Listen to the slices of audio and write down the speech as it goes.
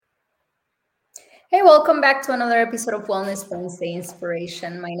Hey, welcome back to another episode of Wellness Wednesday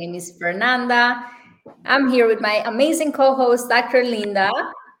Inspiration. My name is Fernanda. I'm here with my amazing co host, Dr. Linda.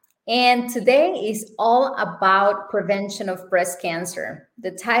 And today is all about prevention of breast cancer.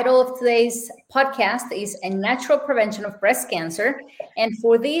 The title of today's podcast is A Natural Prevention of Breast Cancer. And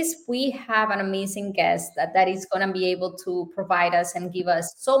for this, we have an amazing guest that is going to be able to provide us and give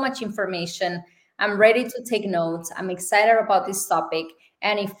us so much information. I'm ready to take notes. I'm excited about this topic.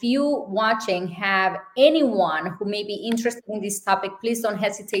 And if you watching have anyone who may be interested in this topic, please don't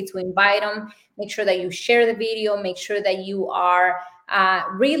hesitate to invite them. Make sure that you share the video. Make sure that you are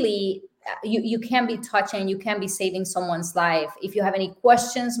really you can be touching, you can be saving someone's life. If you have any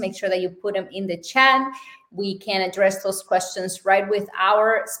questions, make sure that you put them in the chat. We can address those questions right with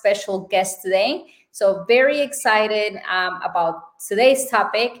our special guest today. So very excited about today's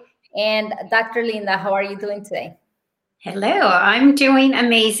topic. And Dr. Linda, how are you doing today? Hello, I'm doing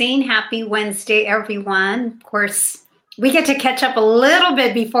amazing. Happy Wednesday, everyone. Of course, we get to catch up a little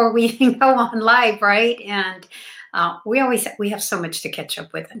bit before we go on live, right? And we have so much to catch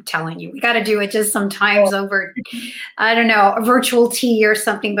up with. I'm telling you, we got to do it just sometimes over, I don't know, a virtual tea or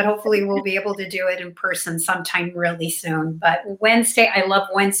something, but hopefully we'll be able to do it in person sometime really soon. But Wednesday, I love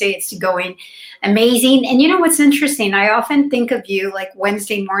Wednesday. It's going amazing. And you know what's interesting? I often think of you like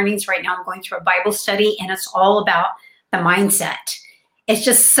Wednesday mornings. Right now I'm going through a Bible study and it's all about the mindset. It's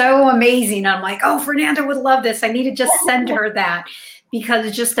just so amazing. I'm like, oh, Fernanda would love this. I need to just send her that because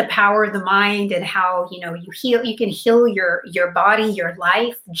it's just the power of the mind and how, you can heal your body, your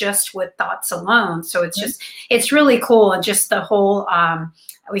life just with thoughts alone. So it's really cool. And just the whole,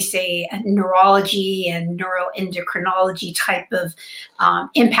 we say neurology and neuroendocrinology type of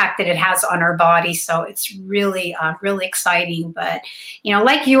impact that it has on our body. So it's really, really exciting. But,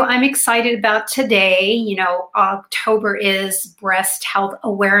 like you, I'm excited about today. October is Breast Health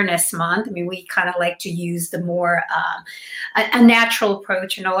Awareness Month. I mean, we kind of like to use the more a natural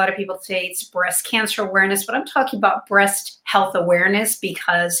approach. And a lot of people say it's breast cancer awareness, but I'm talking about breast health awareness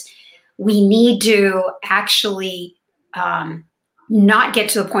because we need to actually not get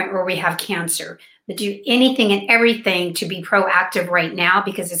to the point where we have cancer, but do anything and everything to be proactive right now,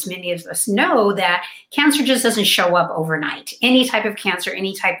 because as many of us know that cancer just doesn't show up overnight. Any type of cancer,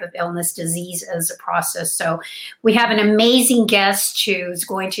 any type of illness, disease is a process. So we have an amazing guest who's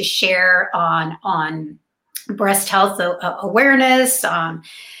going to share on breast health awareness, some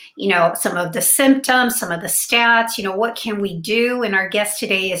of the symptoms, some of the stats, what can we do? And our guest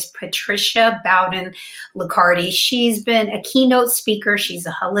today is Patricia Bowden-Liccardi. She's been a keynote speaker. She's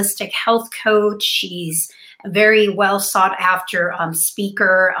a holistic health coach. She's a very well sought after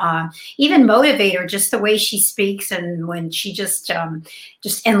speaker, even motivator, just the way she speaks. And when she just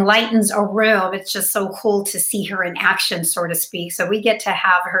enlightens a room, it's just so cool to see her in action, so to speak. So we get to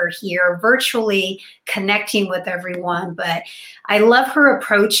have her here virtually connecting with everyone. But I love her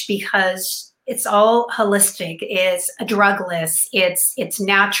approach because it's all holistic. It's drugless. It's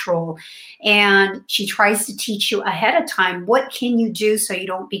natural. And she tries to teach you ahead of time, what can you do so you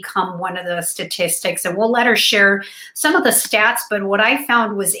don't become one of the statistics? And we'll let her share some of the stats. But what I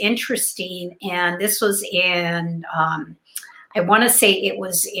found was interesting, and this was in, I want to say it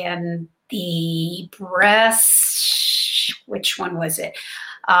was in the which one was it?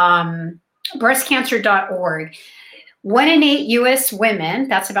 Breastcancer.org. 1 in 8 U.S. women,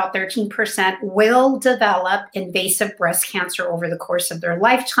 that's about 13%, will develop invasive breast cancer over the course of their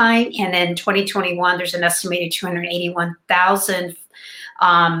lifetime. And in 2021, there's an estimated 281,000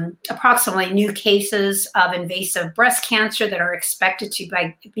 approximately new cases of invasive breast cancer that are expected to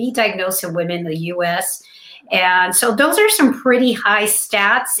be diagnosed in women in the U.S. And so those are some pretty high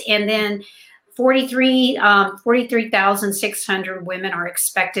stats. And then 43,600 women are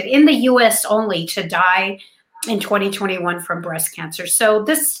expected in the U.S. only to die in 2021 from breast cancer. So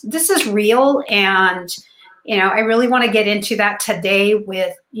this is real. And, I really want to get into that today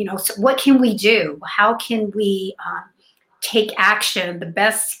with, so what can we do? How can we take action? The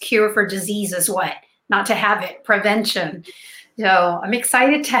best cure for disease is what? Not to have it, prevention. So I'm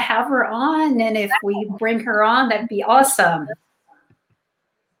excited to have her on. And if we bring her on, that'd be awesome.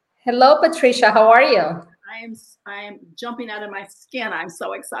 Hello, Patricia. How are you? I am jumping out of my skin. I'm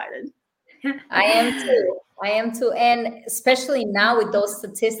so excited. I am too. And especially now with those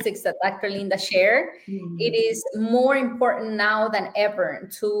statistics that Dr. Linda shared, it is more important now than ever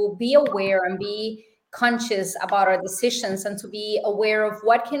to be aware and be conscious about our decisions and to be aware of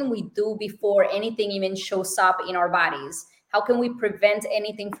what can we do before anything even shows up in our bodies. how can we prevent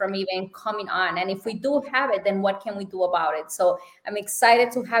anything from even coming on? And if we do have it, then what can we do about it? So I'm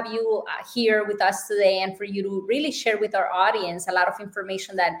excited to have you here with us today and for you to really share with our audience a lot of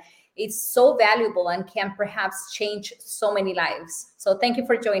information that is so valuable and can perhaps change so many lives. So thank you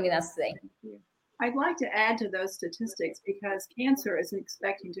for joining us today. I'd like to add to those statistics because cancer is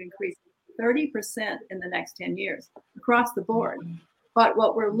expecting to increase 30% in the next 10 years across the board. But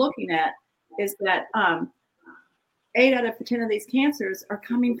what we're looking at is that 8 out of 10 of these cancers are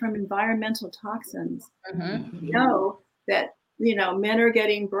coming from environmental toxins. Mm-hmm. We know that, men are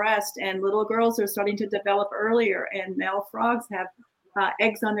getting breast and little girls are starting to develop earlier, and male frogs have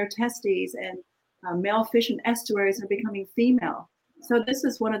eggs on their testes, and male fish and estuaries are becoming female. So this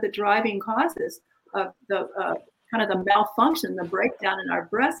is one of the driving causes of the kind of the malfunction, the breakdown in our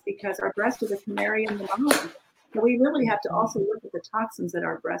breast, because our breast is a canary in the mine. So we really have to also look at the toxins that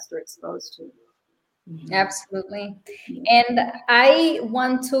our breasts are exposed to. Absolutely. And I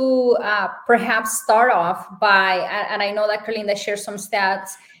want to perhaps start off by, and I know that Carlinda shares some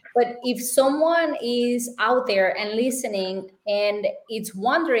stats, but if someone is out there and listening and it's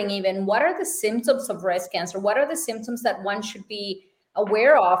wondering even what are the symptoms of breast cancer, what are the symptoms that one should be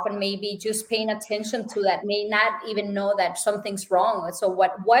aware of, and maybe just paying attention to that, may not even know that something's wrong. So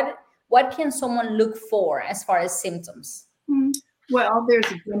what can someone look for as far as symptoms? Well,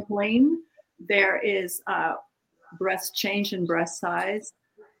 there's dimpling. There is breast change in breast size.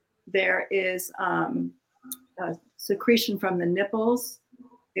 There is secretion from the nipples.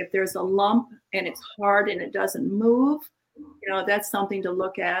 If there's a lump and it's hard and it doesn't move, that's something to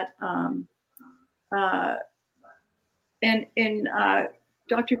look at. And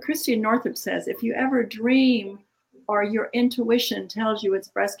Dr. Christian Northrup says, if you ever dream or your intuition tells you it's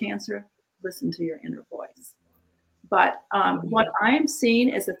breast cancer, listen to your inner voice. But what I'm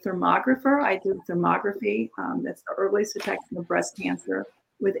seeing as a thermographer, I do thermography. That's the earliest detection of breast cancer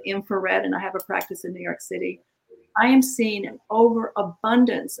with infrared, and I have a practice in New York City. I am seeing an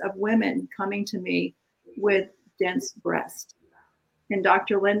overabundance of women coming to me with dense breast. And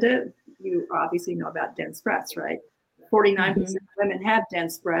Dr. Linda, you obviously know about dense breasts, right? 49% of women have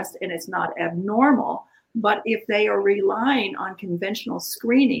dense breast, and it's not abnormal. But if they are relying on conventional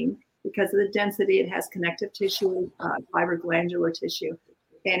screening, because of the density, it has connective tissue, fibroglandular tissue,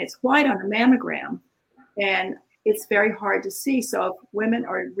 and it's white on a mammogram, and it's very hard to see. So if women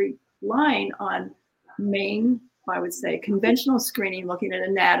are relying on I would say, conventional screening, looking at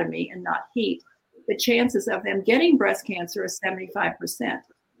anatomy and not heat, the chances of them getting breast cancer is 75%.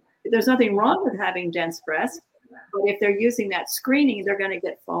 There's nothing wrong with having dense breast, but if they're using that screening, they're going to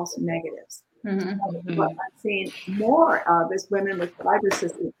get false negatives. Mm-hmm. What I'm seeing more of is women with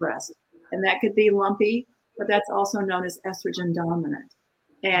fibrocystic breast, and that could be lumpy, but that's also known as estrogen dominant.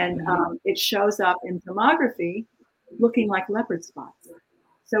 And it shows up in thermography looking like leopard spots.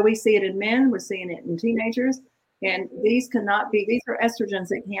 So we see it in men, we're seeing it in teenagers, and these are estrogens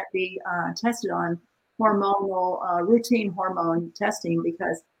that can't be tested on hormonal, routine hormone testing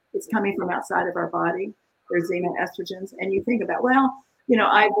because it's coming from outside of our body. There's xenoestrogens, and you think about,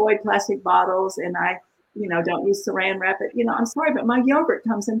 I avoid plastic bottles and I, don't use saran wrap. I'm sorry, but my yogurt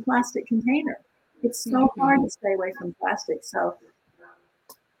comes in plastic container. It's so hard to stay away from plastic. So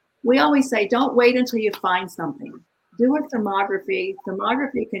we always say, don't wait until you find something. Do a thermography.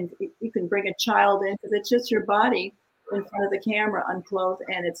 Thermography you can bring a child in because it's just your body in front of the camera unclothed,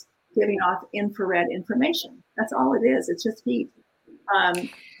 and it's giving off infrared information. That's all it is. It's just heat.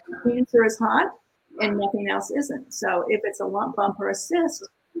 Cancer is hot, and nothing else isn't. So if it's a lump, bump, or a cyst,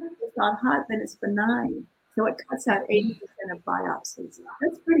 it's not hot, then it's benign. So it cuts out 80% of biopsies.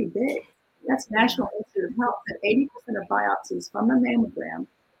 That's pretty big. That's National Institute of Health, that 80% of biopsies from a mammogram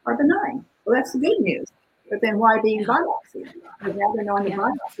are benign. Well, that's the good news. But then why being biopsy? Because now they're knowing the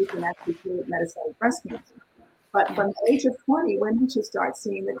biopsy can actually create metastatic breast cancer. But from the age of 20, women should start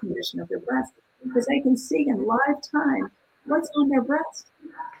seeing the condition of their breast because they can see in live time what's on their breast.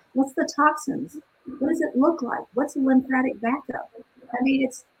 What's the toxins? What does it look like? What's the lymphatic backup? I mean,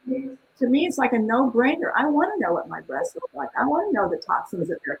 to me, it's like a no-brainer. I want to know what my breasts look like. I want to know the toxins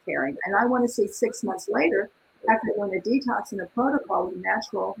that they're carrying. And I want to see 6 months later, after doing a detox and a protocol with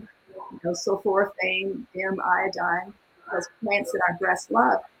natural, sulforaphane, dim, iodine, those plants that our breasts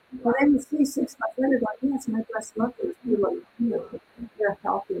love. Well, then you see 6 months later, like, yes, my breasts love these. They look good. They're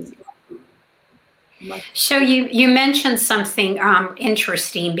healthy. So you mentioned something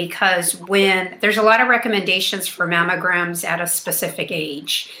interesting, because when there's a lot of recommendations for mammograms at a specific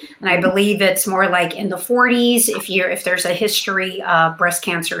age, and I believe it's more like in the 40s if there's a history of breast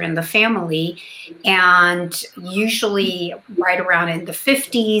cancer in the family, and usually right around in the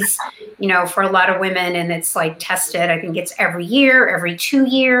 50s for a lot of women, and it's like tested. I think it's every year, every 2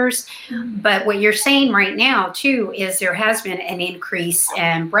 years. But what you're saying right now too is there has been an increase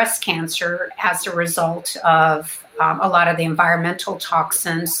in breast cancer as a result of a lot of the environmental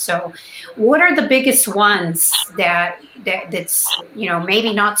toxins. So what are the biggest ones that's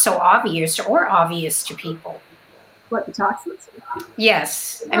maybe not so obvious or obvious to people? What, the toxins?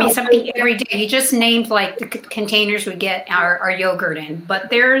 Yes. I mean, something every day. You just named like the containers we get our yogurt in, but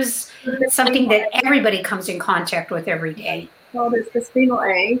there's something that everybody comes in contact with every day. Well, there's bisphenol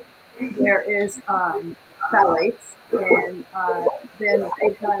A, there is phthalates, and then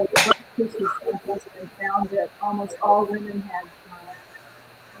they've done blood tissue samples and found that almost all women had,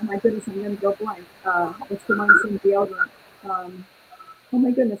 oh my goodness, I'm going to go blank. It's the one that's in deodorant. Oh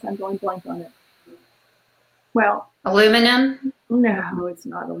my goodness, I'm going blank on it. Well, aluminum? No, it's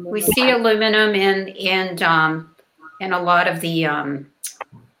not aluminum. We see aluminum in a lot of the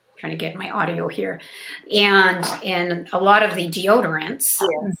trying to get my audio here, and in a lot of the deodorants.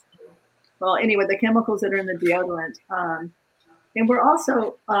 Yes. Well, anyway, the chemicals that are in the deodorant, and we're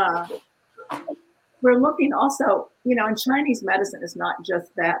also we're looking also, in Chinese medicine is not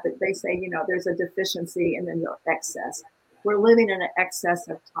just that they say, there's a deficiency and then the excess. We're living in an excess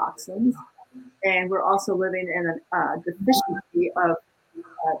of toxins. And we're also living in a deficiency of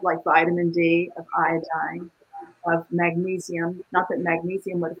like vitamin D, of iodine, of magnesium. Not that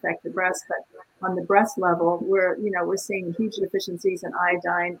magnesium would affect the breast, but on the breast level, we're seeing huge deficiencies in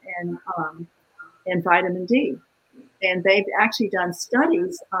iodine and vitamin D. And they've actually done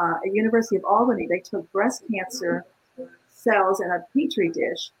studies at University of Albany. They took breast cancer cells in a petri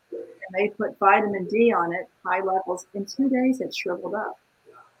dish, and they put vitamin D on it, high levels. In 2 days, it shriveled up.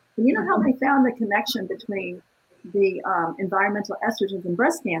 And you know how they found the connection between the environmental estrogens and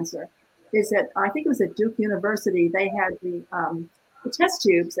breast cancer is that I think it was at Duke University. They had the test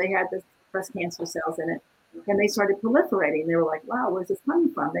tubes. They had the breast cancer cells in it, and they started proliferating. They were like, wow, where's this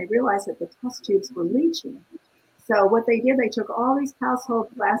coming from? They realized that the test tubes were leaching. So what they did, they took all these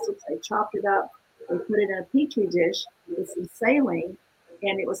household plastics, they chopped it up, they put it in a petri dish with some saline,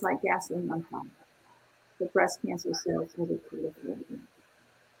 and it was like gasoline on fire. The breast cancer cells were proliferating.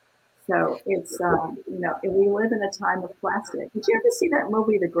 So it's, we live in a time of plastic. Did you ever see that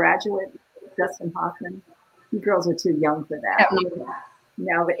movie, The Graduate, Dustin Hoffman? You girls are too young for that.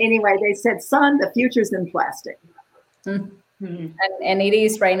 No, but anyway, they said, son, the future's in plastic. Mm-hmm. And it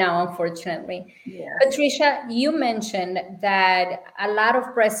is right now, unfortunately. Yeah. Patricia, you mentioned that a lot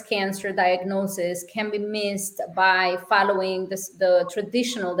of breast cancer diagnosis can be missed by following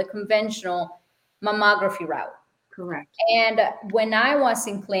the conventional mammography route. Correct. And when I was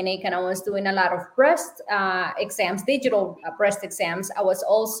in clinic and I was doing a lot of breast exams, digital breast exams, I was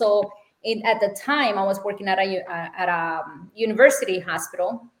also at the time I was working at a university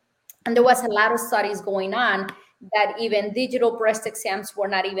hospital, and there was a lot of studies going on that even digital breast exams were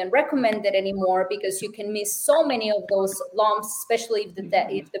not even recommended anymore because you can miss so many of those lumps, especially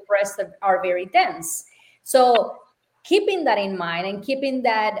if the breasts are very dense. So keeping that in mind and keeping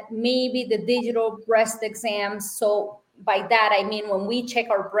that maybe the digital breast exams, so by that I mean when we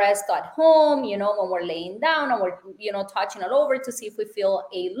check our breast at home, when we're laying down and we're touching all over to see if we feel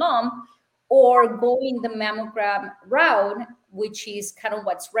a lump, or going the mammogram route, which is kind of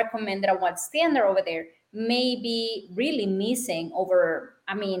what's recommended and what's standard over there, may be really missing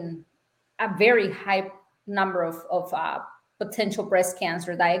a very high number of potential breast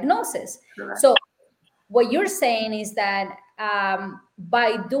cancer diagnosis. Correct. So what you're saying is that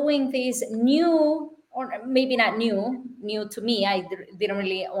by doing this new, or maybe not new to me, I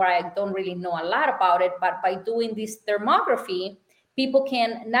don't really know a lot about it, but by doing this thermography, people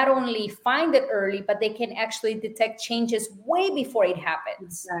can not only find it early, but they can actually detect changes way before it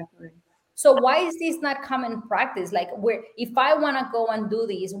happens. Exactly. So why is this not common practice? Like, if I want to go and do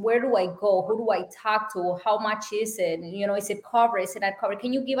these, where do I go? Who do I talk to? How much is it? Is it covered? Is it not covered?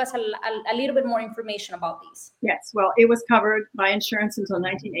 Can you give us a little bit more information about these? Yes. Well, it was covered by insurance until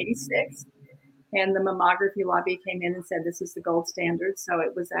 1986. And the mammography lobby came in and said this is the gold standard. So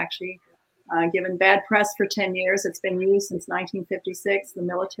it was actually given bad press for 10 years. It's been used since 1956. The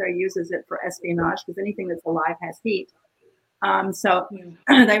military uses it for espionage because anything that's alive has heat. So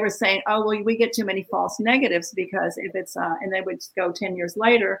they were saying, oh, well, we get too many false negatives because if it's, and they would go 10 years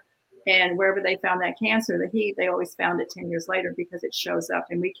later, and wherever they found that cancer, the heat, they always found it 10 years later because it shows up.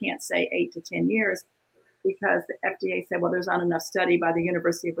 And we can't say 8 to 10 years because the FDA said, well, there's not enough study by the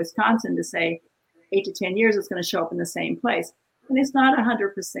University of Wisconsin to say 8 to 10 years it's going to show up in the same place. And it's not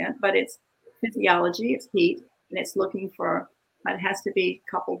 100%, but it's physiology, it's heat, and it's looking for, it has to be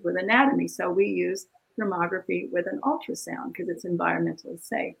coupled with anatomy. So we use thermography with an ultrasound because it's environmentally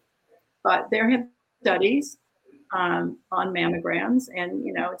safe. But there have studies on mammograms, and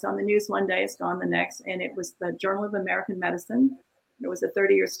it's on the news one day, it's gone the next. And it was the Journal of American Medicine. It was a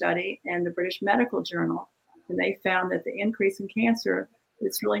 30-year study, and the British Medical Journal, and they found that the increase in cancer,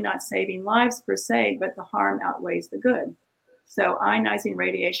 it's really not saving lives per se, but the harm outweighs the good. So ionizing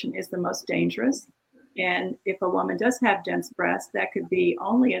radiation is the most dangerous. And if a woman does have dense breasts, that could be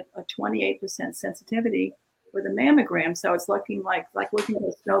only a 28% sensitivity with a mammogram. So it's looking like looking at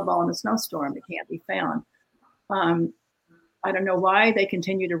a snowball in a snowstorm. It can't be found. I don't know why they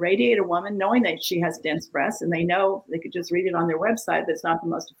continue to radiate a woman knowing that she has dense breasts, and they know they could just read it on their website that's not the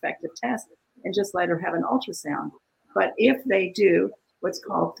most effective test and just let her have an ultrasound. But if they do what's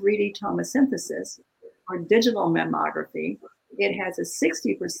called 3D tomosynthesis or digital mammography, it has a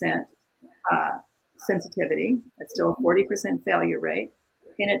 60% sensitivity. It's still a 40% failure rate,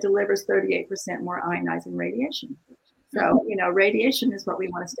 and it delivers 38% more ionizing radiation. So, radiation is what we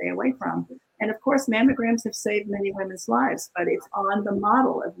want to stay away from. And of course, mammograms have saved many women's lives, but it's on the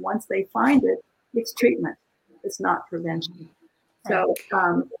model of once they find it, it's treatment. It's not prevention. So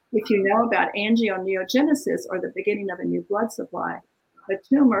if you know about angioneogenesis, or the beginning of a new blood supply, the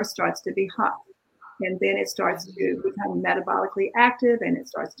tumor starts to be hot, and then it starts to become metabolically active, and it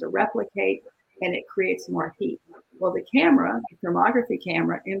starts to replicate, and it creates more heat. Well, the camera, the thermography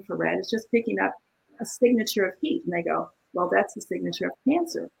camera, infrared, is just picking up a signature of heat, and they go, well, that's the signature of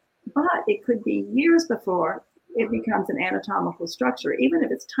cancer. But it could be years before it becomes an anatomical structure. Even if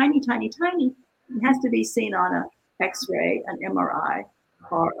it's tiny, tiny, tiny, it has to be seen on an X-ray, an MRI,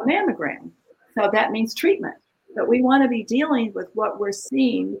 or a mammogram. So that means treatment. But we want to be dealing with what we're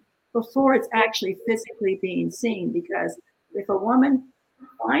seeing before it's actually physically being seen. Because if a woman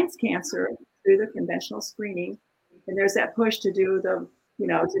finds cancer through the conventional screening, and there's that push to do to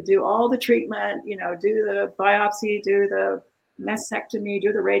do all the treatment, do the biopsy, do the mastectomy,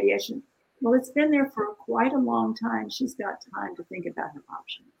 do the radiation. Well, it's been there for quite a long time. She's got time to think about her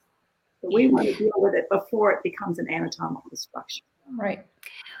options. But we want to deal with it before it becomes an anatomical structure. Right.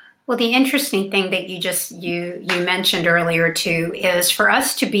 Well, the interesting thing that you mentioned earlier too is for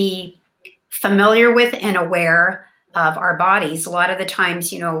us to be familiar with and aware of our bodies. A lot of the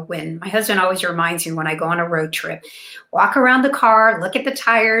times, when my husband always reminds me when I go on a road trip, walk around the car, look at the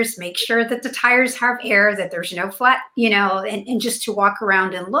tires, make sure that the tires have air, that there's no flat, and just to walk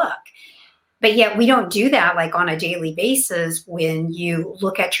around and look. But yet we don't do that like on a daily basis. When you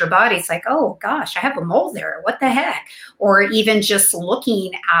look at your body, it's like, oh gosh, I have a mole there. What the heck? Or even just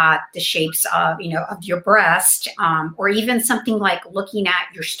looking at the shapes of your breast, or even something like looking at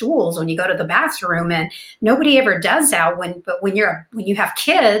your stools when you go to the bathroom. And nobody ever does that but when you have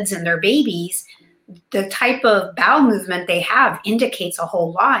kids and they're babies, the type of bowel movement they have indicates a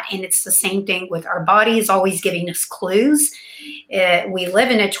whole lot. And it's the same thing with our bodies, always giving us clues. We live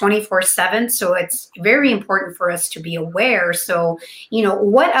in it 24/7. So it's very important for us to be aware. So,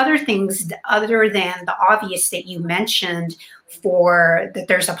 what other things other than the obvious that you mentioned for that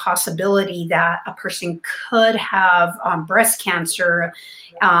there's a possibility that a person could have breast cancer,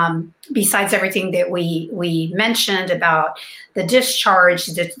 besides everything that we mentioned about the discharge,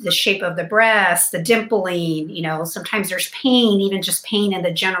 the shape of the breast, the dimpling, sometimes there's pain, even just pain in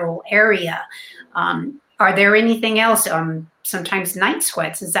the general area. Are there anything else? Sometimes night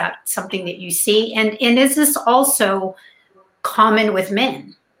sweats, is that something that you see? And is this also common with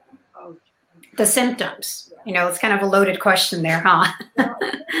men? The symptoms? It's kind of a loaded question there, huh?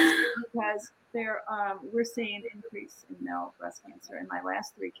 Because we're seeing increase in male breast cancer. And my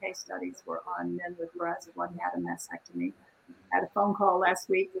last 3 case studies were on men with breast. One had a mastectomy. I had a phone call last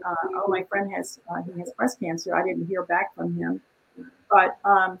week. My friend has breast cancer. I didn't hear back from him, but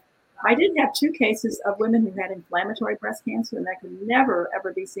I did have 2 cases of women who had inflammatory breast cancer, and that could never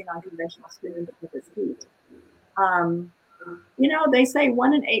ever be seen on conventional screening because it's heat. They say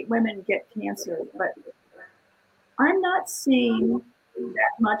 1 in 8 women get cancer, but I'm not seeing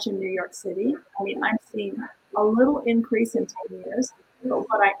that much in New York City. I mean, I'm seeing a little increase in 10 years, but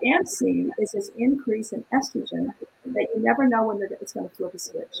what I am seeing is this increase in estrogen that you never know when it's going to flip a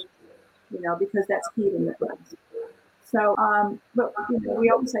switch, because that's heat in the breast. So, but we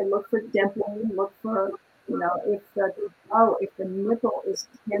always say look for dimpling, look for, if the nipple is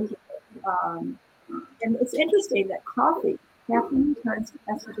tender. And it's interesting that caffeine turns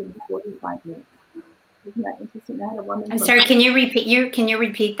estrogen in 45 minutes. Isn't that interesting? I had a woman. I'm sorry. Can you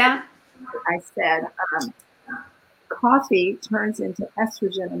repeat that? I said coffee turns into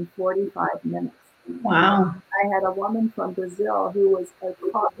estrogen in 45 minutes. Wow. I had a woman from Brazil who was a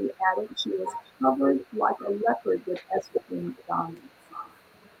coffee addict. She was covered like a leopard with estrogen dominance.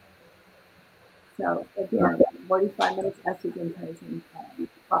 So again, 45 minutes estrogen turns into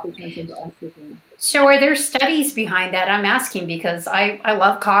coffee turns into estrogen. So are there studies behind that? I'm asking because I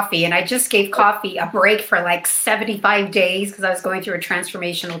love coffee, and I just gave coffee a break for like 75 days because I was going through a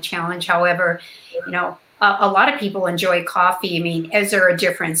transformational challenge. However, a lot of people enjoy coffee. I mean, is there a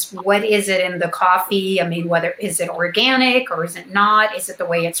difference? What is it in the coffee? I mean, whether is it organic or is it not? Is it the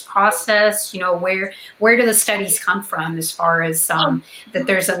way it's processed? Where do the studies come from as far as that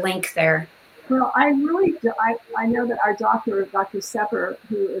there's a link there? Well, I really do. I know that our doctor, Dr. Sepper,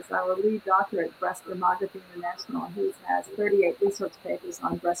 who is our lead doctor at Breast Thermography International, he has 38 research papers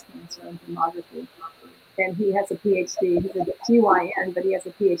on breast cancer and thermography. And he has a PhD. He's a GYN, but he has a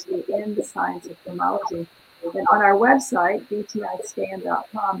PhD in the science of thermology. And on our website,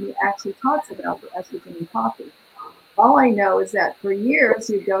 btiscan.com, he actually talks about the estrogen in coffee. All I know is that for years,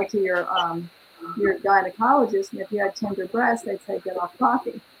 you go to your gynecologist, and if you had tender breasts, they'd say, get off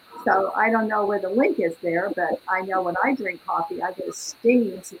coffee. So I don't know where the link is there, but I know when I drink coffee, I get a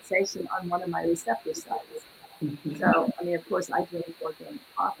stinging sensation on one of my receptor sites. Mm-hmm. So, I mean, of course, I drink organic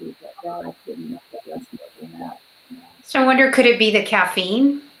coffee, but that I couldn't address more than that. So I wonder, could it be the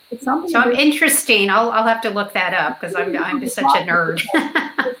caffeine? It's something. So interesting. I'll have to look that up because I'm such a nerd.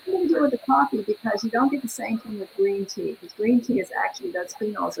 It's something to do with the coffee because you don't get the same thing with green tea. Because green tea is actually, those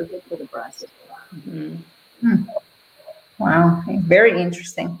phenols are good for the breast. Mm-hmm. Hmm. Wow, very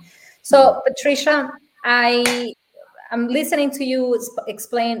interesting. So, Patricia, I'm listening to you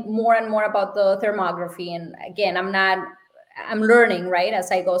explain more and more about the thermography. And again, I'm learning, right, as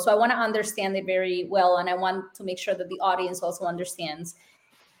I go. So I want to understand it very well. And I want to make sure that the audience also understands.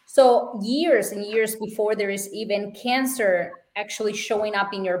 So years and years before there is even cancer actually showing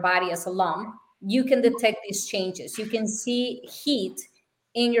up in your body as a lump, you can detect these changes. You can see heat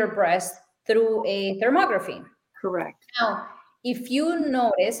in your breast through a thermography. Correct. Now, if you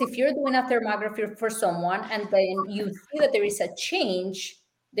notice, if you're doing a thermography for someone and then you see that there is a change,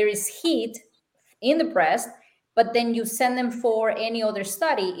 there is heat in the breast, but then you send them for any other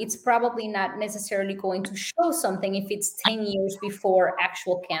study, it's probably not necessarily going to show something if it's 10 years before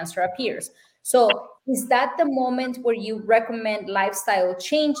actual cancer appears. So is that the moment where you recommend lifestyle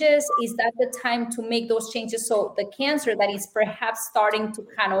changes? Is that the time to make those changes so the cancer that is perhaps starting to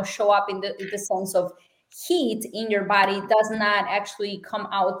kind of show up in the sense of heat in your body does not actually come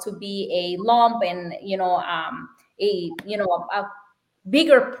out to be a lump and a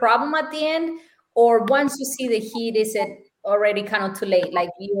bigger problem at the end? Or once you see the heat, is it already kind of too late, like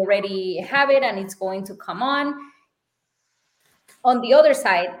you already have it and it's going to come on? On the other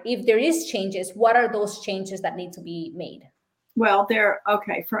side, if there is changes, what are those changes that need to be made? Well,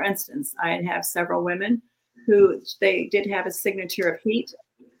 okay, for instance, I have several women who they did have a signature of heat.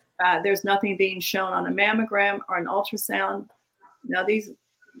 There's nothing being shown on a mammogram or an ultrasound. Now, a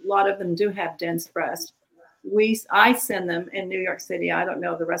lot of them do have dense breast. I send them in New York City. I don't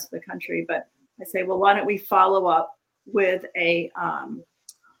know the rest of the country, but I say, well, why don't we follow up with a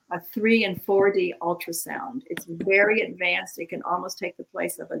 3 and 4D ultrasound? It's very advanced. It can almost take the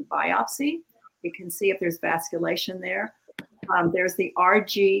place of a biopsy. You can see if there's vasculation there. There's the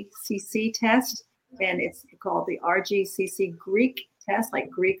RGCC test, and it's called the RGCC Greek test, like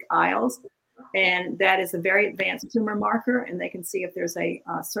Greek Isles. And that is a very advanced tumor marker, and they can see if there's a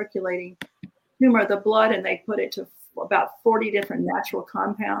circulating tumor of the blood, and they put it to about 40 different natural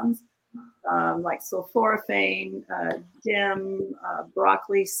compounds, like sulforaphane, DIM,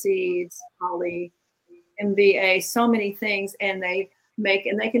 broccoli seeds, poly, MVA, so many things, and they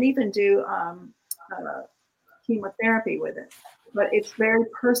can even do chemotherapy with it. But it's very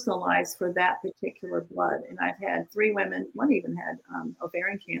personalized for that particular blood. And I've had 3 women, one even had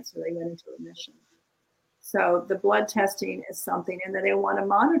ovarian cancer. They went into remission. So the blood testing is something, and then they want to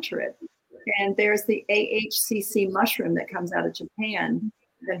monitor it. And there's the AHCC mushroom that comes out of Japan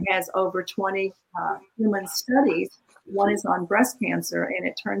that has over 20 human studies. One is on breast cancer, and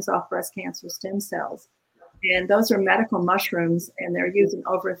it turns off breast cancer stem cells. And those are medical mushrooms, and they're used in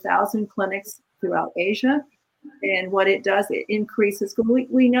over 1,000 clinics throughout Asia. And what it does, it increases.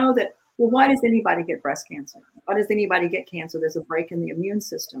 We know that, well, why does anybody get breast cancer? Why does anybody get cancer? There's a break in the immune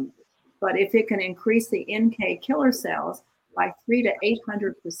system. But if it can increase the NK killer cells by 300 to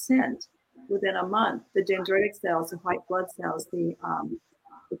 800% within a month, the dendritic cells, the white blood cells, the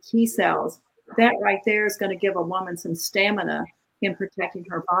T cells, that right there is going to give a woman some stamina in protecting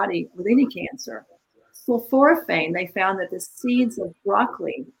her body with any cancer. Sulforaphane, they found that the seeds of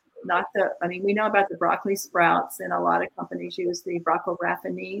broccoli, we know about the broccoli sprouts, and a lot of companies use the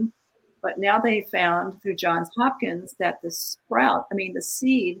broccoraphanine, but now they found through Johns Hopkins that the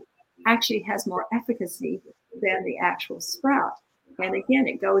seed actually has more efficacy than the actual sprout. And again,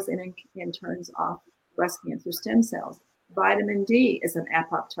 it goes in and turns off breast cancer stem cells. Vitamin D is an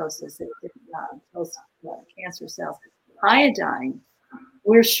apoptosis. It kills cancer cells. Iodine.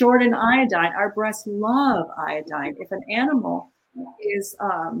 We're short in iodine. Our breasts love iodine. If an animal is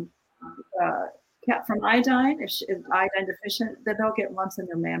kept from iodine, if she is iodine deficient, then they'll get lumps in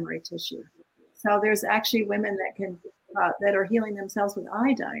their mammary tissue. So there's actually women that can that are healing themselves with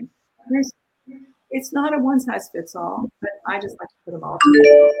iodine. It's not a one size fits all, but I just like to put them all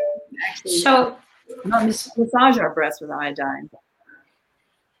together. Actually, So, massage our breasts with iodine.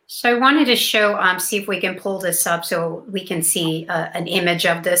 So I wanted to show, see if we can pull this up so we can see an image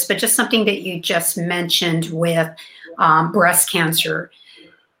of this, but just something that you just mentioned with breast cancer.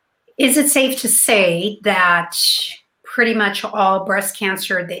 Is it safe to say that pretty much all breast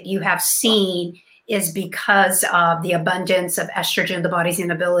cancer that you have seen is because of the abundance of estrogen, the body's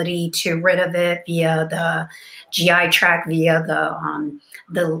inability to rid of it via the GI tract, via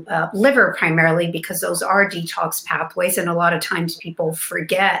the liver primarily, because those are detox pathways. And a lot of times people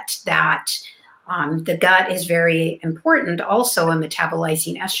forget that the gut is very important also in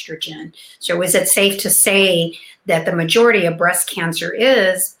metabolizing estrogen. So is it safe to say that the majority of breast cancer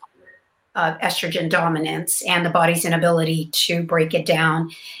is estrogen dominance and the body's inability to break it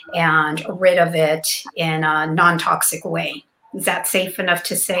down and rid of it in a non-toxic way? Is that safe enough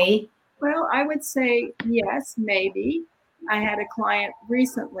to say? Well, I would say yes, maybe. I had a client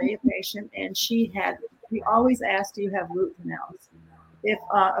recently, a patient, and we always ask, do you have root canals? If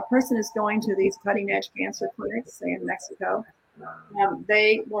a person is going to these cutting edge cancer clinics, say in Mexico,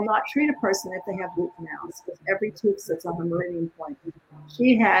 they will not treat a person if they have root canals, because every tooth sits on the meridian point.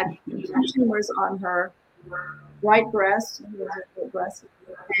 She had 2 tumors on her right breast,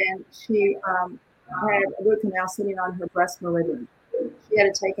 and she had a root canal sitting on her breast meridian. She had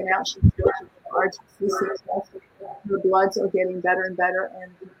it taken out. She large C6. Her bloods are getting better and better,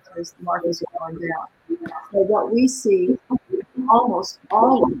 and the markers are going down. So what we see almost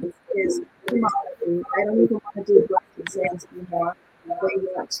always is mammography. I don't even want to do breast exams anymore. They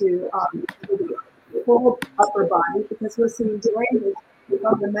want to do the full upper body, because we're seeing drainage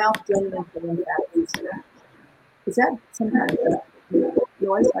from the mouth draining into the lymphatic system. Is that some kind of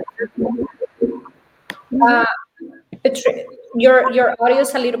noise like your audio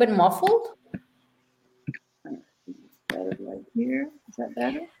is a little bit muffled. Better right here. Is that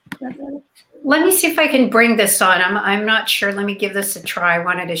better? Is that better? Let me see if I can bring this on. I'm not sure. Let me give this a try. I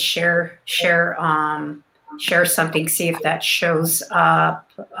wanted to share something, see if that shows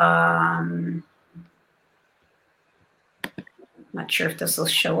up. Not sure if this will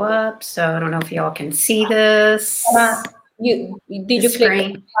show up, so I don't know if y'all can see this. Did you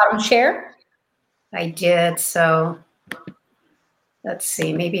click on share? I did. So let's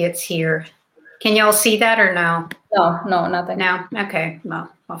see. Maybe it's here. Can y'all see that or no? No, nothing. No? Okay. Well,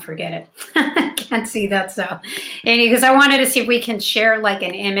 I'll forget it. Can't see that. So because I wanted to see if we can share like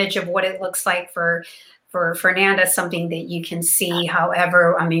an image of what it looks like for Fernanda, something that you can see.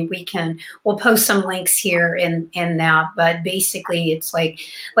 However, I mean, we'll post some links here in that, but basically it's like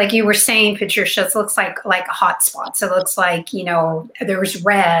you were saying, Patricia, it looks like a hot spot. So it looks like, there's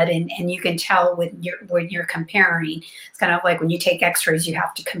red and you can tell when you're comparing. It's kind of like when you take x-rays, you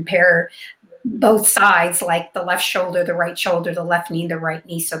have to compare both sides, like the left shoulder, the right shoulder, the left knee, the right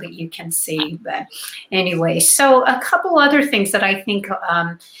knee, so that you can see. But anyway, so a couple other things that I think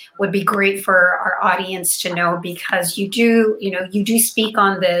would be great for our audience to know, because you do speak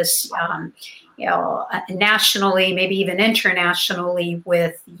on this, nationally, maybe even internationally,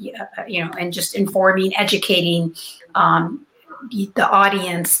 with and just informing, educating the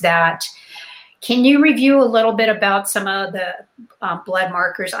audience that. Can you review a little bit about some of the blood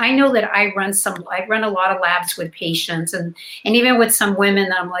markers? I know that I run a lot of labs with patients, and even with some women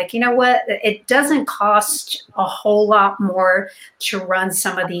that I'm like, you know what, it doesn't cost a whole lot more to run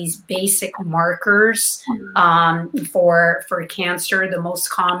some of these basic markers for cancer. The most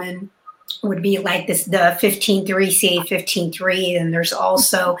common would be like the 15-3, CA15-3, and there's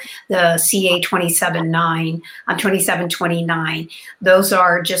also the CA27-9, 27-29. Those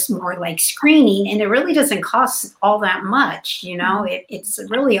are just more like screening, and it really doesn't cost all that much. It's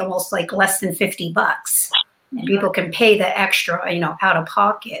really almost like less than $50, and people can pay the extra, out of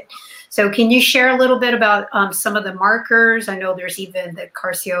pocket. So can you share a little bit about some of the markers? I know there's even the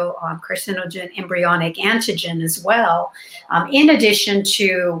carcinogen embryonic antigen as well, in addition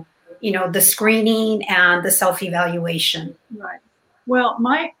to the screening and the self-evaluation. Right. Well,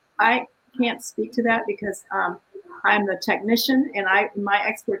 I can't speak to that because I'm the technician, and my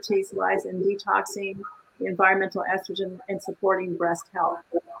expertise lies in detoxing the environmental estrogen and supporting breast health.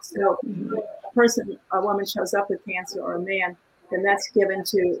 So a woman shows up with cancer, or a man, then that's given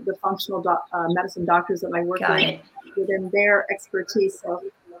to the functional medicine doctors that I work with within their expertise. So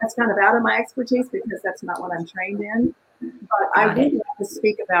that's kind of out of my expertise because that's not what I'm trained in. But I would like to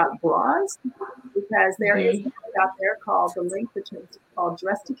speak about bras because there is a book out there called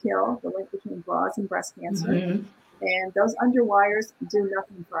Dress to Kill, the link between bras and breast cancer. And those underwires do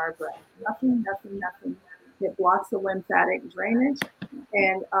nothing for our brain. Nothing. It blocks the lymphatic drainage.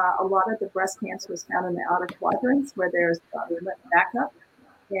 And a lot of the breast cancer is found in the outer quadrants where there's lymph backup.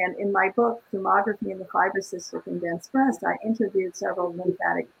 And in my book, Thermography in the Fibrocystic Condensed Breast, I interviewed several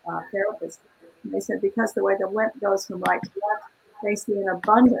lymphatic therapists. And they said because the way the lymph goes from right to left, they see an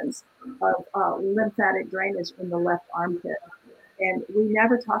abundance of lymphatic drainage in the left armpit. And we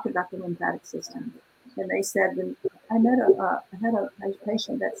never talk about the lymphatic system. And they said, when I had a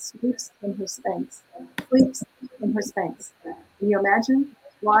patient that sleeps in her Spanx. Can you imagine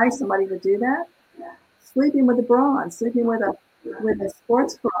why somebody would do that? Sleeping with a bra on, sleeping with a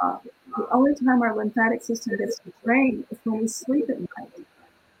sports bra. The only time our lymphatic system gets drained is when we sleep at night.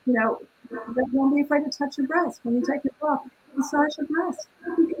 You know, but don't be afraid to touch your breast. When you take it off, massage your breast.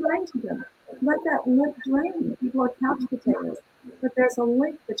 Be kind to them. Let that lymph drain. People are couch potatoes. But there's a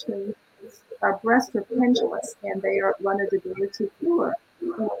link between our breasts are pendulous and they run a degree or two fewer.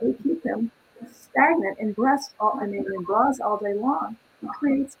 And we keep them stagnant in bras all day long.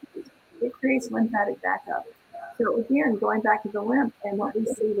 It creates lymphatic backup. So again, going back to the lymph and what we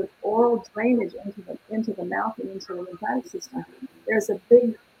see with oral drainage into the mouth and into the lymphatic system, there's a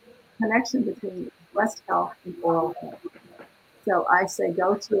big connection between breast health and oral health. So I say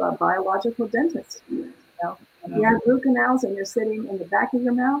go to a biological dentist. You know, if you have root canals and you're sitting in the back of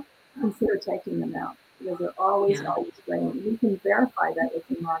your mouth, consider taking them out because they're always draining. You can verify that with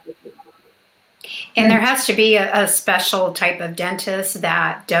thermography. And there has to be a special type of dentist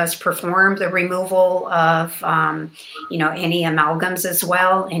that does perform the removal of, any amalgams as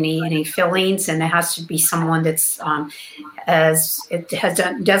well, any fillings, and it has to be someone that's does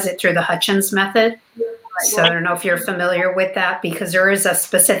it through the Hutchins method. So I don't know if you're familiar with that because there is a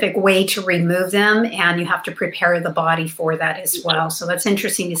specific way to remove them and you have to prepare the body for that as well. So that's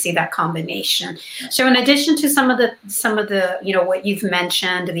interesting to see that combination. So in addition to some of the, what you've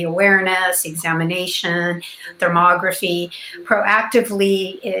mentioned, the awareness, examination, thermography,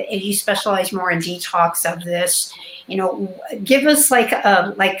 proactively, you specialize more in detox of this. Give us like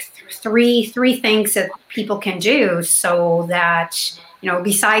three things that people can do so that,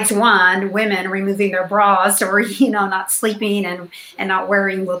 besides women removing their bras or, not sleeping and not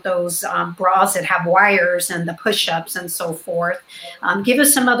wearing with those bras that have wires and the push-ups and so forth. Give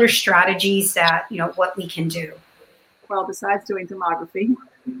us some other strategies that, what we can do. Well, besides doing thermography,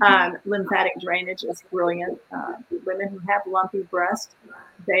 lymphatic drainage is brilliant. Women who have lumpy breast,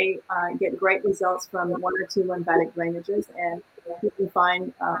 they get great results from 1 or 2 lymphatic drainages, and you can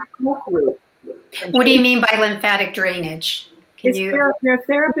find cork root. What do you mean by lymphatic drainage? There are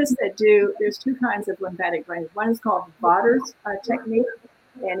therapists that do, there's 2 kinds of lymphatic drainage. One is called Vater's technique,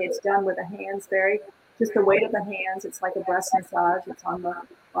 and it's done with the hands, just the weight of the hands. It's like a breast massage. It's on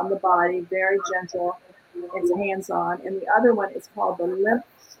the body, very gentle. It's hands-on. And the other one is called the Lymph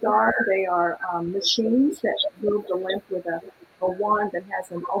Star. They are machines that move the lymph with a wand that has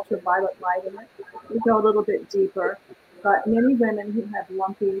an ultraviolet light in it. We go a little bit deeper. But many women who have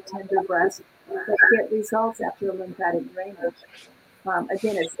lumpy, tender breasts, they get results after a lymphatic drainage.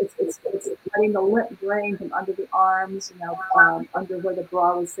 Again, it's letting the lymph drain from under the arms, under where the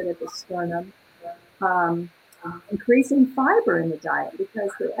bra would sit at the sternum. Increasing fiber in the diet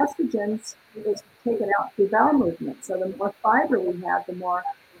because the estrogens is taken out through bowel movement. So the more fiber we have, the more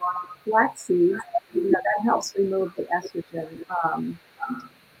flax seeds, that helps remove the estrogen.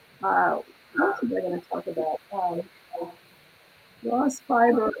 What else are they going to talk about? Lost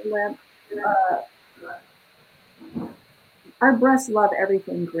fiber, lymph. Our breasts love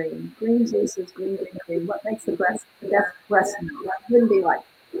everything green. Green juices, green. What makes the best breast milk? It wouldn't be like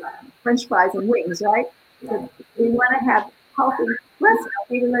French fries and wings, right? So we want to have healthy breast milk,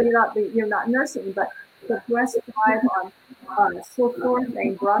 even though you're not nursing, but the breast thrive on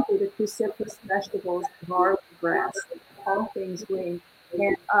sulforaphane, broccoli, the cruciferous vegetables, barley, grass, all things green.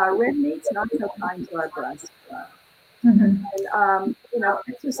 And red meat's not so kind to our breasts. And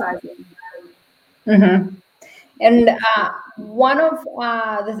exercising. And one of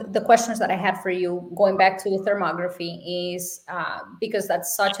the questions that I had for you, going back to thermography, is because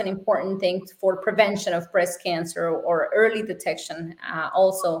that's such an important thing for prevention of breast cancer or early detection.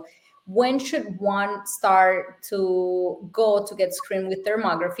 Also, when should one start to go to get screened with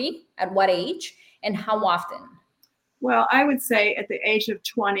thermography? At what age and how often? Well, I would say at the age of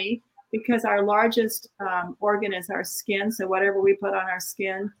 20, because our largest organ is our skin. So whatever we put on our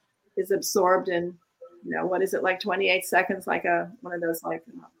skin is absorbed in, what is it, like 28 seconds, like one of those like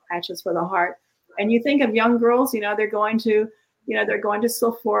patches for the heart. And you think of young girls, they're going to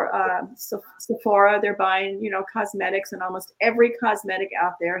Sephora, they're buying, cosmetics, and almost every cosmetic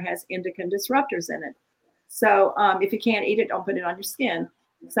out there has endocrine disruptors in it. So if you can't eat it, don't put it on your skin.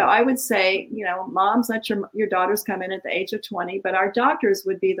 So I would say, moms, let your daughters come in at the age of 20, but our doctors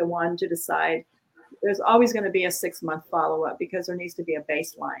would be the one to decide. There's always going to be a 6-month follow-up because there needs to be a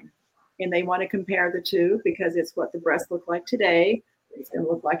baseline. And they want to compare the two because it's what the breasts look like today. It's going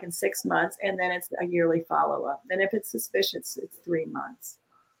to look like in 6 months. And then it's a yearly follow-up. Then if it's suspicious, it's 3 months.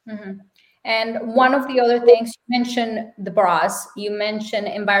 Mm-hmm. And one of the other things, you mentioned the bras, you mentioned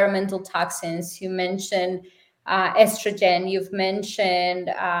environmental toxins, you mentioned estrogen, you've mentioned,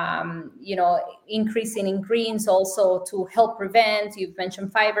 increasing in greens also to help prevent, you've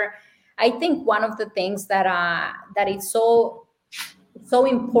mentioned fiber. I think one of the things that is so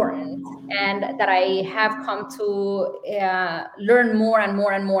important and that I have come to learn more and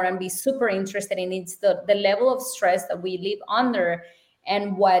more and more and be super interested in, it's the level of stress that we live under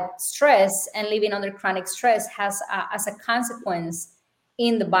and what stress and living under chronic stress has as a consequence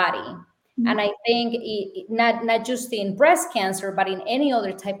in the body. Mm-hmm. And I think not just in breast cancer, but in any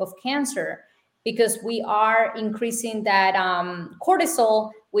other type of cancer, because we are increasing that cortisol,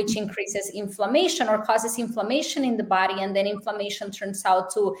 which increases inflammation or causes inflammation in the body. And then inflammation turns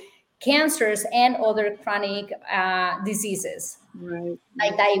out to cancers and other chronic diseases, right,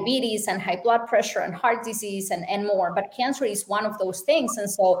 like diabetes and high blood pressure and heart disease and more. But cancer is one of those things. And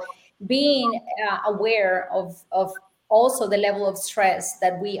so being aware of also the level of stress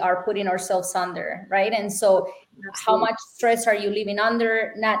that we are putting ourselves under, right? And so how much stress are you living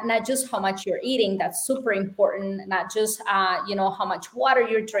under? Not just how much you're eating, that's super important. Not just, how much water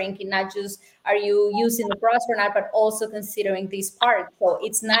you're drinking, not just are you using the bras or not, but also considering these parts. So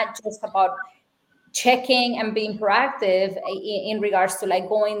it's not just about checking and being proactive in regards to like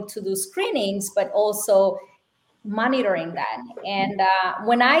going to do screenings, but also monitoring that. And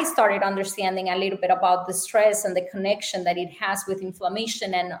when I started understanding a little bit about the stress and the connection that it has with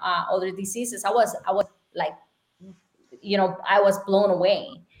inflammation and other diseases, I was like, I was blown away.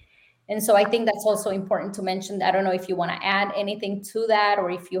 And so I think that's also important to mention. I don't know if you want to add anything to that or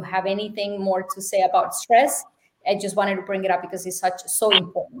if you have anything more to say about stress. I just wanted to bring it up because it's so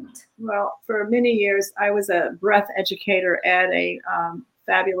important. Well, for many years, I was a breath educator at a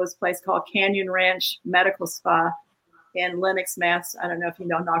fabulous place called Canyon Ranch Medical Spa in Lenox, Mass. I don't know if you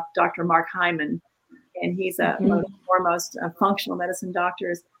know Dr. Mark Hyman, and he's one of the foremost functional medicine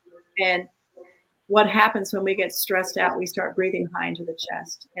doctors. And what happens when we get stressed out, we start breathing high into the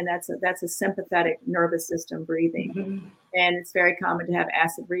chest. And that's a sympathetic nervous system breathing. Mm-hmm. And it's very common to have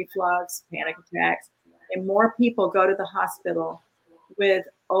acid reflux, panic attacks. And more people go to the hospital with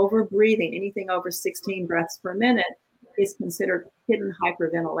over breathing. Anything over 16 breaths per minute is considered hidden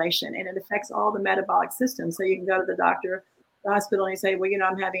hyperventilation. And it affects all the metabolic systems. So you can go to the hospital, and you say, well,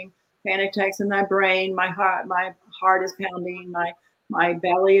 I'm having panic attacks in my brain. My heart is pounding. My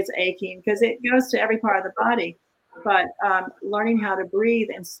belly is aching, because it goes to every part of the body. But learning how to breathe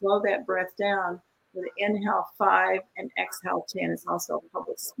and slow that breath down with inhale 5 and exhale 10 is also a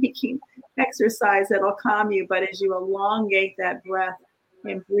public speaking exercise that'll calm you. But as you elongate that breath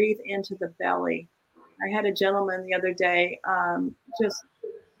and breathe into the belly. I had a gentleman the other day, just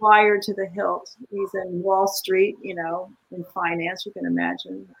wired to the hilt. He's in Wall Street, in finance, you can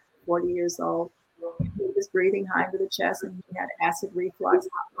imagine, 40 years old. He was breathing high into the chest, and he had acid reflux,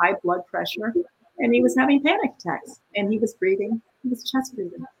 high blood pressure, and he was having panic attacks. And he was chest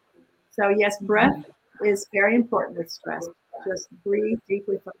breathing. So yes, breath is very important with stress. Just breathe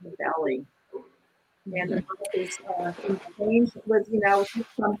deeply from the belly. And the breath is changed with,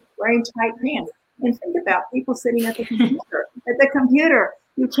 some wearing tight pants. And think about people sitting at the computer. At the computer,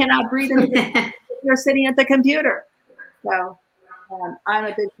 you cannot breathe if you're sitting at the computer. So I'm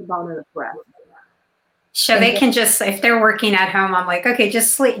a big proponent of breath. So they can just, if they're working at home, I'm like, okay,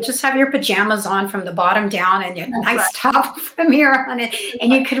 just sleep, just have your pajamas on from the bottom down and your nice top from here on it,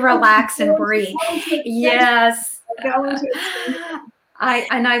 and you could relax and breathe. Yes.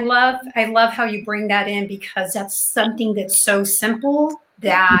 I love how you bring that in, because that's something that's so simple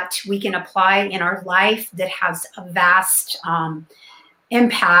that we can apply in our life that has a vast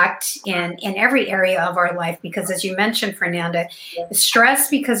impact in every area of our life, because as you mentioned, Fernanda, stress,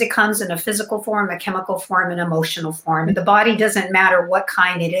 because it comes in a physical form, a chemical form, an emotional form. The body doesn't matter what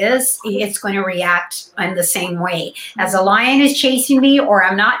kind it is, it's going to react in the same way. As a lion is chasing me, or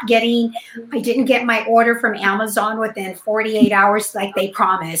I didn't get my order from Amazon within 48 hours like they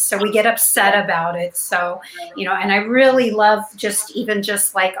promised, so we get upset about it. So, and I really love just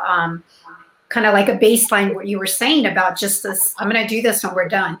like kind of like a baseline, what you were saying about just this, I'm going to do this when we're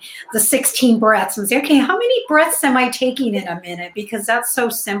done, the 16 breaths, and say, okay, how many breaths am I taking in a minute? Because that's so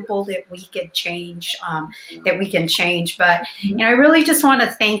simple that we can change, But, I really just want to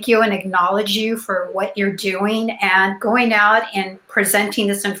thank you and acknowledge you for what you're doing and going out and presenting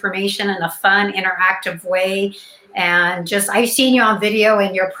this information in a fun, interactive way. And I've seen you on video,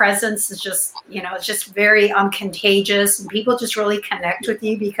 and your presence is just, it's just very contagious, and people just really connect with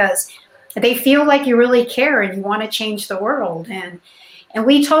you because they feel like you really care and you want to change the world. And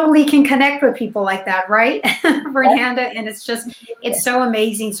we totally can connect with people like that, right, Fernanda? And it's so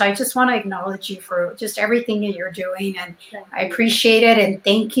amazing. So I just want to acknowledge you for just everything that you're doing. And I appreciate it. And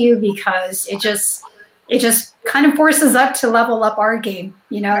thank you, because it just kind of forces us to level up our game,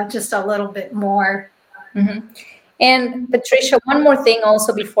 just a little bit more. Mm-hmm. And Patricia, one more thing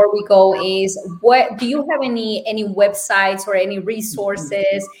also before we go is, what do you have any websites or any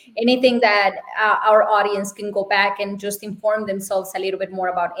resources, anything that our audience can go back and just inform themselves a little bit more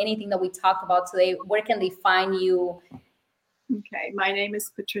about anything that we talked about today? Where can they find you? Okay, my name is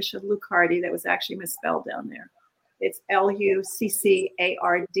Patricia Luccardi. That was actually misspelled down there. It's Luccardi,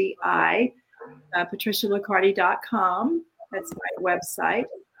 patricialuccardi.com. That's my website.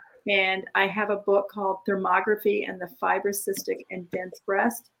 And I have a book called Thermography and the Fibrocystic and Dense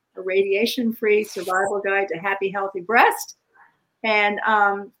Breast, a radiation-free survival guide to happy, healthy breast. And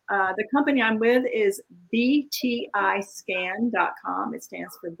the company I'm with is btiscan.com. It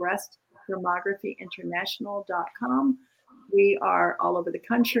stands for Breast Thermography International.com. We are all over the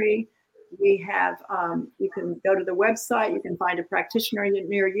country. We have, you can go to the website, you can find a practitioner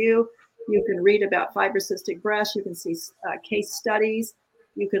near you. You can read about fibrocystic breast. You can see case studies.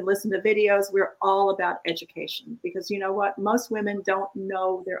 You can listen to videos. We're all about education, because you know what? Most women don't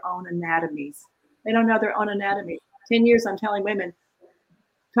know their own anatomies. They don't know their own anatomy. 10 years, I'm telling women,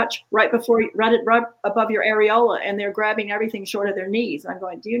 touch right above your areola, and they're grabbing everything short of their knees. I'm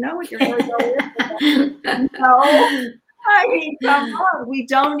going, do you know what your areola is? No. I mean, come on. We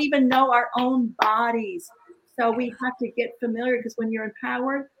don't even know our own bodies. So we have to get familiar, because when you're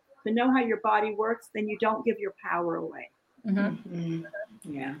empowered to know how your body works, then you don't give your power away. Mm-hmm.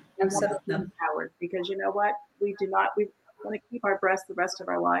 Yeah, absolutely. Empowered, because you know what? We want to keep our breasts the rest of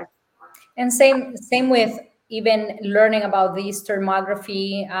our life. And same with even learning about this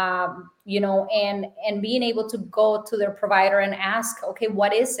thermography, and being able to go to their provider and ask, okay,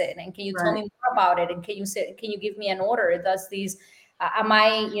 what is it? And can you tell me more about it? And can you give me an order? Does these, am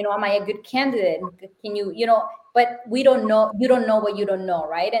I a good candidate? Can you, but we don't know, you don't know what you don't know,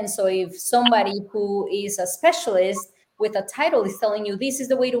 right? And so if somebody who is a specialist with a title is telling you this is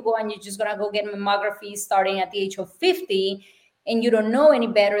the way to go, and you're just gonna go get mammography starting at the age of 50, and you don't know any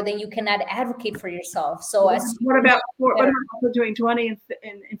better, then you cannot advocate for yourself. So what about people doing 20 and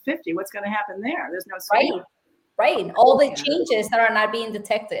 50? What's going to happen there? There's no speed. Right. All the changes that are not being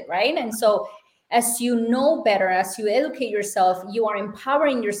detected, right? And so as you know better, as you educate yourself, you are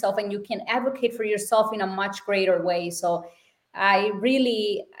empowering yourself, and you can advocate for yourself in a much greater way. So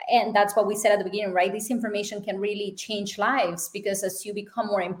and that's what we said at the beginning, right? This information can really change lives, because as you become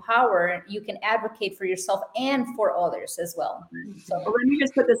more empowered, you can advocate for yourself and for others as well. So let me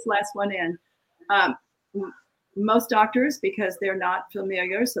just put this last one in. Most doctors, because they're not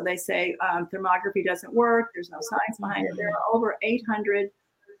familiar, so they say thermography doesn't work. There's no science behind it. There are over 800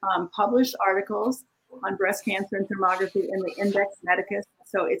 published articles on breast cancer and thermography in the Index Medicus.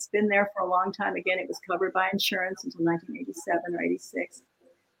 So it's been there for a long time. Again, it was covered by insurance until 1987 or 86.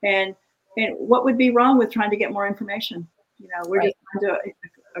 And what would be wrong with trying to get more information? We're just trying to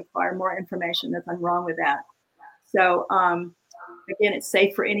acquire more information. There's nothing wrong with that. So again, it's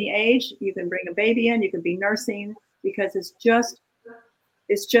safe for any age. You can bring a baby in, you can be nursing, because it's just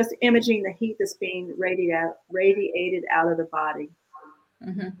imaging the heat that's being radiated out of the body.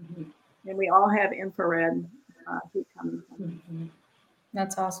 Mm-hmm. And we all have infrared heat coming from it.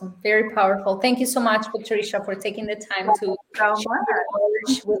 That's awesome. Very powerful. Thank you so much, Patricia, for taking the time to share your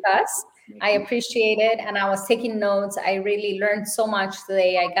knowledge with us. I appreciate it. And I was taking notes. I really learned so much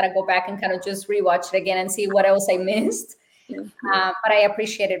today. I got to go back and kind of just rewatch it again and see what else I missed. But I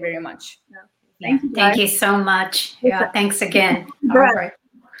appreciate it very much. Thank you so much. Yeah, thanks again. All right.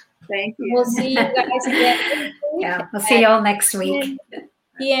 Thank you. We'll see you guys again. week. Yeah, we'll see y'all next week.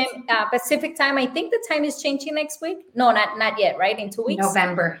 PM Pacific time. I think the time is changing next week. No, not yet, right? In 2 weeks?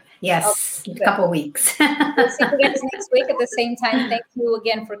 November. Yes, Okay, a couple weeks. we'll see you guys next week at the same time. Thank you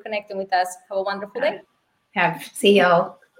again for connecting with us. Have a wonderful day. See y'all.